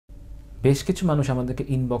বেশ কিছু মানুষ আমাদেরকে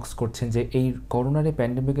ইনবক্স করছেন যে এই করোনার এই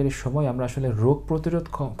প্যান্ডেমিকের সময় আমরা আসলে রোগ প্রতিরোধ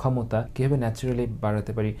ক্ষমতা কীভাবে ন্যাচারালি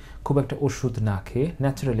বাড়াতে পারি, খুব একটা ওষুধ না খেয়ে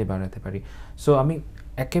ন্যাচারালি বাড়াতে পারি। সো আমি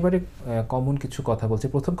একেবারে কমন কিছু কথা বলছি।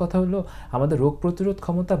 প্রথম কথা হলো, আমাদের রোগ প্রতিরোধ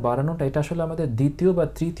ক্ষমতা বাড়ানোটা এটা আসলে আমাদের দ্বিতীয় বা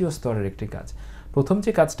তৃতীয় স্তরের একটি কাজ। প্রথম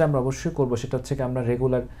যে কাজটা আমরা অবশ্যই করবো সেটা হচ্ছে কি, আমরা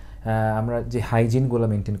রেগুলার আমরা যে হাইজিনগুলো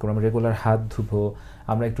মেনটেন করবো, আমরা রেগুলার হাত ধুবো,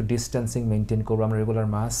 আমরা একটু ডিস্ট্যান্সিং মেনটেন করবো, আমরা রেগুলার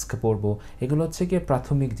মাস্ক পরবো। এগুলো হচ্ছে গিয়ে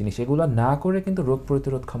প্রাথমিক জিনিস। এগুলো না করে কিন্তু রোগ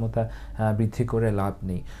প্রতিরোধ ক্ষমতা বৃদ্ধি করে লাভ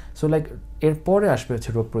নেই। সো লাইক এরপরে আসবে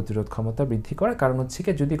হচ্ছে রোগ প্রতিরোধ ক্ষমতা বৃদ্ধি করা। কারণ হচ্ছে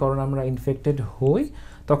কি, যদি করোনা আমরা ইনফেক্টেড হই,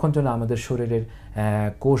 তখন যেন আমাদের শরীরের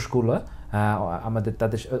কোষগুলো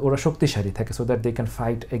তাদের ওরা শক্তিশালী থাকে, so that they can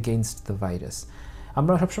fight against the virus.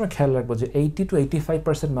 আমরা সবসময় খেয়াল রাখবো যে 80 to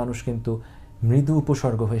 85% মানুষ কিন্তু মৃদু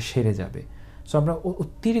উপসর্গ হয়ে সেরে যাবে। সো আমরা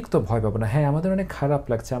অতিরিক্ত ভয় পাবো না। হ্যাঁ, আমাদের অনেক খারাপ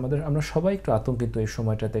লাগছে, আমরা সবাই একটু আতঙ্কিত এই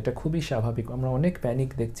সময়টাতে, এটা খুবই স্বাভাবিক। আমরা অনেক প্যানিক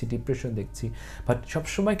দেখছি, ডিপ্রেশন দেখছি, বাট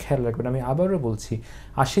সবসময় খেয়াল রাখবেন, আমি আবারও বলছি,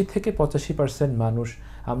 80 থেকে 85% মানুষ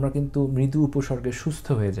আমরা কিন্তু মৃদু উপসর্গে সুস্থ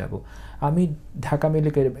হয়ে যাব। আমি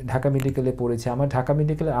ঢাকা মেডিকেলে পড়েছি। আমার ঢাকা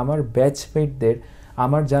মেডিকেলে আমার ব্যাচমেটদের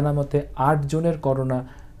আমার জানা মতে 8 জনের করোনা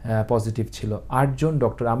পজিটিভ ছিল। 8 জন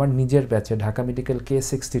ডক্টর আমার নিজের ব্যাচের, ঢাকা মেডিকেল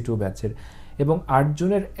K62 ব্যাচের, এবং 8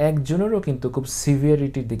 জনের একজনেরও কিন্তু খুব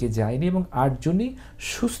সিভিয়ারিটির দিকে যায়নি, এবং 8 জনই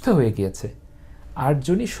সুস্থ হয়ে গিয়েছে। 8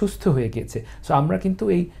 জনই সুস্থ হয়ে গিয়েছে। সো আমরা কিন্তু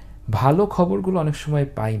এই ভালো খবরগুলো অনেক সময়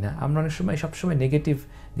পাই না। আমরা অনেক সময় সবসময় নেগেটিভ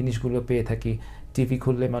জিনিসগুলো পেয়ে থাকি। টিভি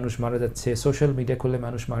খুললে মানুষ মারা যাচ্ছে, সোশ্যাল মিডিয়া খুললে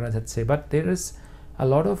মানুষ মারা যাচ্ছে, but there is a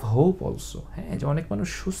lot of hope also. হ্যাঁ, যে অনেক মানুষ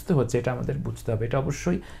সুস্থ হচ্ছে, এটা আমাদের বুঝতে হবে। এটা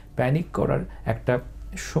অবশ্যই প্যানিক করার একটা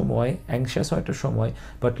সময়, অ্যাংশাস হওয়ার একটা সময়,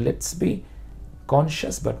 but let's be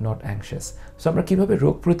conscious but not anxious. So আমরা কীভাবে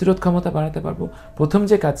রোগ প্রতিরোধ ক্ষমতা বাড়াতে পারবো? প্রথম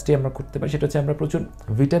যে কাজটি আমরা করতে পারি সেটা হচ্ছে আমরা প্রচুর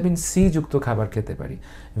ভিটামিন সি যুক্ত খাবার খেতে পারি।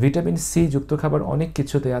 ভিটামিন সি যুক্ত খাবার অনেক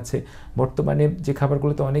কিছুতে আছে। বর্তমানে যে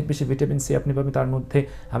খাবারগুলোতে অনেক বেশি ভিটামিন সি আপনি পাবেন, তার মধ্যে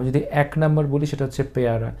আমি যদি 1 নম্বর বলি সেটা হচ্ছে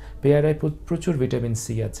পেয়ারা। পেয়ারায় প্রচুর ভিটামিন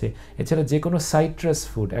সি আছে। এছাড়া যে কোনো সাইট্রাস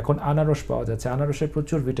ফুড, এখন আনারস পাওয়া যাচ্ছে, আনারসে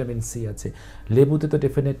প্রচুর ভিটামিন সি আছে। লেবুতে তো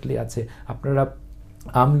ডেফিনেটলি আছে। আপনারা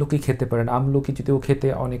আমলকি খেতে পারেন। আমলকি যদিও খেতে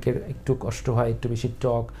অনেকের একটু কষ্ট হয়, একটু বেশি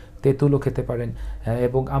টক। তেঁতুলও খেতে পারেন,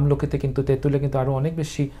 এবং আমলকিতে কিন্তু তেঁতুলে কিন্তু আরও অনেক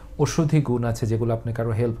বেশি ওষুধি গুণ আছে যেগুলো আপনাকে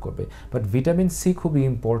আরও হেল্প করবে। বাট ভিটামিন সি খুবই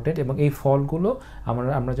ইম্পর্টেন্ট, এবং এই ফলগুলো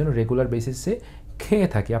আমরা যেন রেগুলার বেসিসে খেয়ে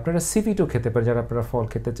থাকি। আপনারা সিভিটও খেতে পারেন, যারা আপনারা ফল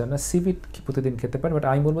খেতে চান না, সিভিট প্রতিদিন খেতে পারেন, বাট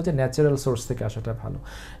আমি বলবো যে ন্যাচারাল সোর্স থেকে আসাটা ভালো।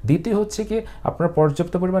 দ্বিতীয় হচ্ছে কি, আপনারা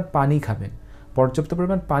পর্যাপ্ত পরিমাণ পানি খাবেন। পর্যাপ্ত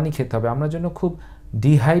পরিমাণ পানি খেতে হবে, আমরা যেন খুব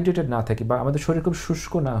ডিহাইড্রেটেড না থাকি বা আমাদের শরীর খুব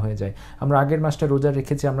শুষ্ক না হয়ে যায়। আমরা আগের মাসটা রোজা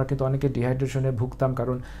রেখেছি, আমরা কিন্তু অনেকে ডিহাইড্রেশনে ভুগতাম,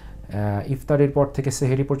 কারণ ইফতারের পর থেকে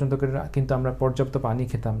সেহেরি পর্যন্ত কিন্তু আমরা পর্যাপ্ত পানি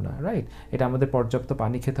খেতাম না, রাইট? এটা আমাদের পর্যাপ্ত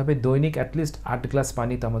পানি খেতে হবে। দৈনিক অ্যাটলিস্ট 8 গ্লাস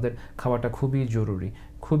পানি তো আমাদের খাওয়াটা খুবই জরুরি,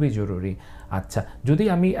 খুবই জরুরি। আচ্ছা, যদি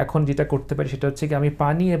আমি এখন যেটা করতে পারি সেটা হচ্ছে কি, আমি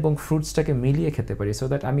পানি এবং ফ্রুটসটাকে মিলিয়ে খেতে পারি। সো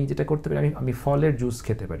দ্যাট আমি যেটা করতে পারি, আমি ফলের জুস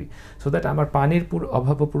খেতে পারি। সো দ্যাট আমার পানির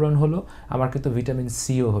অভাবও পূরণ হলো, আমার কিন্তু ভিটামিন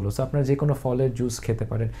সিও হলো। সো আপনারা যে কোনো ফলের জুস খেতে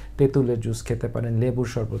পারেন, তেঁতুলের জুস খেতে পারেন, লেবুর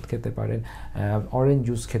শরবত খেতে পারেন, অরেঞ্জ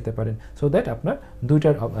জুস খেতে পারেন। সো দ্যাট আপনার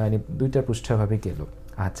দুইটার পুষ্টিভাবে গেল।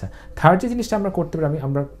 আচ্ছা, থার্ড যে জিনিসটা আমরা করতে পারি,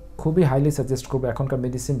 আমরা খুবই হাইলি সাজেস্ট করবো, এখনকার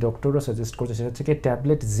মেডিসিন ডক্টরও সাজেস্ট করছে, সেটা হচ্ছে কি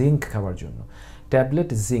ট্যাবলেট জিঙ্ক খাওয়ার জন্য। ট্যাবলেট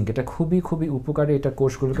জিঙ্ক এটা খুবই খুবই উপকারী, এটা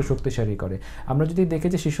কোষগুলোকে শক্তিশালী করে। আমরা যদি দেখি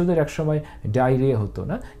যে শিশুদের একসময় ডায়রিয়া হতো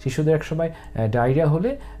না, শিশুদের একসময় ডায়রিয়া হলে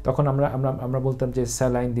তখন আমরা বলতাম যে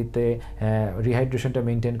স্যালাইন দিতে, রিহাইড্রেশনটা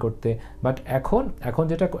মেনটেন করতে। বাট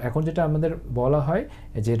এখন যেটা আমাদের বলা হয়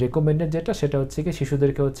যে রেকমেন্ডেড যেটা, সেটা হচ্ছে কি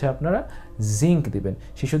শিশুদেরকে হচ্ছে আপনারা জিঙ্ক দিবেন,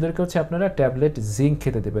 শিশুদেরকে হচ্ছে আপনারা ট্যাবলেট জিঙ্ক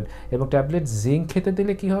খেতে দেবেন। এবং ট্যাবলেট জিঙ্ক খেতে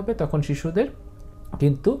দিলে কি হবে, তখন শিশুদের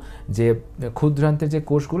কিন্তু যে ক্ষুদ্রান্তের যে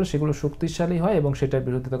কোষগুলো সেগুলো শক্তিশালী হয় এবং সেটার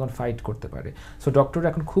বিরুদ্ধে তখন ফাইট করতে পারে। সো ডক্টর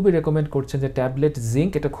এখন খুবই রেকমেন্ড করছেন যে ট্যাবলেট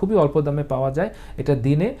জিঙ্ক, এটা খুবই অল্প দামে পাওয়া যায়, এটা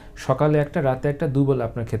দিনে সকালে একটা রাতে একটা দুবেলা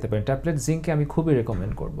আপনারা খেতে পারেন। ট্যাবলেট জিঙ্ককে আমি খুবই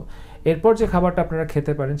রেকমেন্ড করব। এরপর যে খাবারটা আপনারা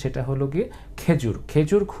খেতে পারেন সেটা হলো গিয়ে খেজুর।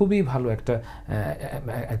 খেজুর খুবই ভালো একটা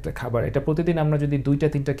খাবার। এটা প্রতিদিন আমরা যদি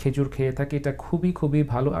 2-3টা খেজুর খেয়ে থাকি, এটা খুবই খুবই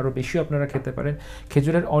ভালো। আরও বেশিও আপনারা খেতে পারেন।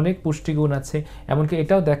 খেজুরের অনেক পুষ্টিগুণ আছে, এমনকি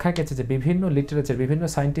এটাও দেখা গেছে যে বিভিন্ন লিটারেচার, বিভিন্ন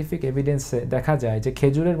সায়েন্টিফিক এভিডেন্সে দেখা যায় যে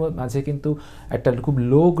খেজুরের মাঝে কিন্তু একটা খুব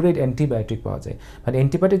লো গ্রেড অ্যান্টিবায়োটিক পাওয়া যায়। মানে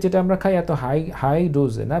অ্যান্টিবায়োটিক যেটা আমরা খাই এত হাই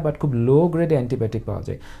ডোজে না, বাট খুব লো গ্রেডে অ্যান্টিবায়োটিক পাওয়া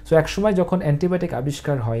যায়। সো একসময় যখন অ্যান্টিবায়োটিক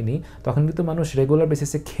আবিষ্কার হয়নি, তখন কিন্তু মানুষ রেগুলার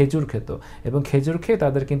বেসিসে খেজুর খেত, এবং খেজুর খেয়ে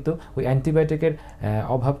তাদের কিন্তু ওই অ্যান্টিবায়োটিকের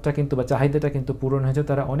অভাবটা কিন্তু বা চাহিদাটা কিন্তু পূরণ হয়েছে।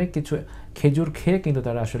 তারা অনেক কিছু খেজুর খেয়ে কিন্তু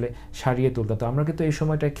তারা আসলে সারিয়ে তুলতো। তো আমরা কিন্তু এই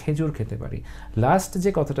সময়টায় খেজুর খেতে পারি। লাস্ট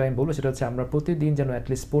যে কথাটা আমি বলবো সেটা হচ্ছে আমরা প্রতিদিন যেন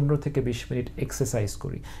অ্যাটলিস্ট 15 থেকে 20 মিনিট এক্সারসাইজ এক্সারসাইজ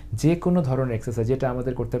করি, যে কোনো ধরনের এক্সারসাইজ যেটা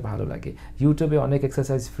আমাদের করতে ভালো লাগে। ইউটিউবে অনেক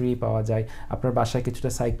এক্সারসাইজ ফ্রি পাওয়া যায়, আপনার বাসায় কিছুটা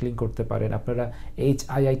সাইক্লিং করতে পারেন, আপনারা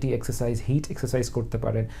HIIT এক্সারসাইজ, হিট এক্সারসাইজ করতে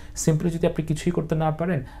পারেন। সিম্পলি যদি আপনি কিছুই করতে না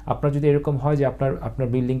পারেন, আপনার যদি এরকম হয় যে আপনার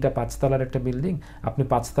বিল্ডিংটা 5 তলার একটা বিল্ডিং, আপনি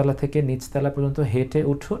 5 তলা থেকে নিচতলা পর্যন্ত হেঁটে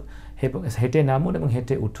উঠুন এবং হেঁটে নামুন এবং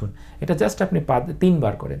হেঁটে উঠুন। এটা জাস্ট আপনি 3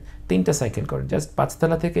 বার করেন, 3টা সাইকেল করেন, জাস্ট 5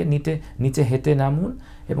 তলা থেকে নিচে হেঁটে নামুন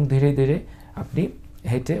এবং ধীরে ধীরে আপনি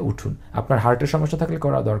হেঁটে উঠুন। আপনার হার্টের সমস্যা থাকলে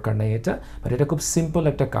করা দরকার নেই এটা, বাট এটা খুব সিম্পল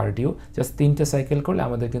একটা কার্ডিও। জাস্ট 3টা সাইকেল করলে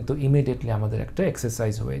আমাদের কিন্তু ইমিডিয়েটলি আমাদের একটা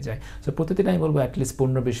এক্সারসাইজ হয়ে যায়। সো প্রতিদিন আমি বলবো অ্যাটলিস্ট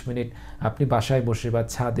 15-20 মিনিট আপনি বাসায় বসে বা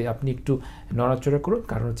ছাদে আপনি একটু নড়াচড়া করুন।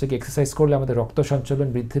 কারণ হচ্ছে কি, এক্সারসাইজ করলে আমাদের রক্ত সঞ্চালন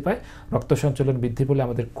বৃদ্ধি পায়, রক্ত সঞ্চালন বৃদ্ধি পেলে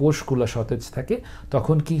আমাদের কোষগুলো সতেজ থাকে।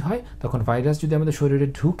 তখন কি হয়, তখন ভাইরাস যদি আমাদের শরীরে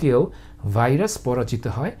ঢুকেও ভাইরাস পরাজিত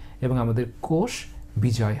হয় এবং আমাদের কোষ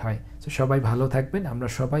বিজয় হয়। তো সবাই ভালো থাকবেন, আমরা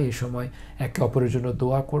সবাই এই সময় একে অপরের জন্য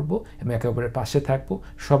দোয়া করব এবং একে অপরের পাশে থাকব।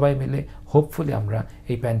 সবাই মিলে হোপফুলি আমরা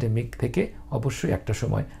এই প্যান্ডেমিক থেকে অবশ্যই একটা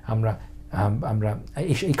সময় আমরা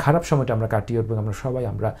এই খারাপ সময়টা আমরা কাটিয়ে উঠব,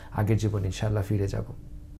 আমরা আগের জীবনে ইনশাআল্লাহ ফিরে যাব।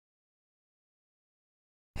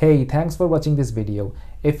 Hey, thanks for watching this video.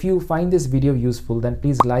 If you find this video useful, then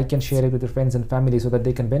please like and share it with your friends and family so that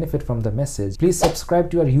they can benefit from the message. Please subscribe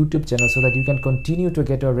to our YouTube channel so that you can continue to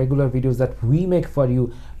get our regular videos that we make for you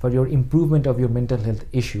for your improvement of your mental health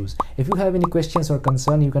issues. If you have any questions or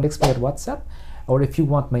concern, you can text me at WhatsApp, or if you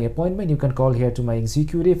want my appointment, you can call here to my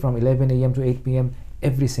executive from 11 a.m. to 8 p.m.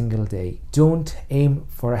 every single day. Don't aim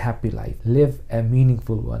for a happy life. Live a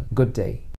meaningful one. Good day.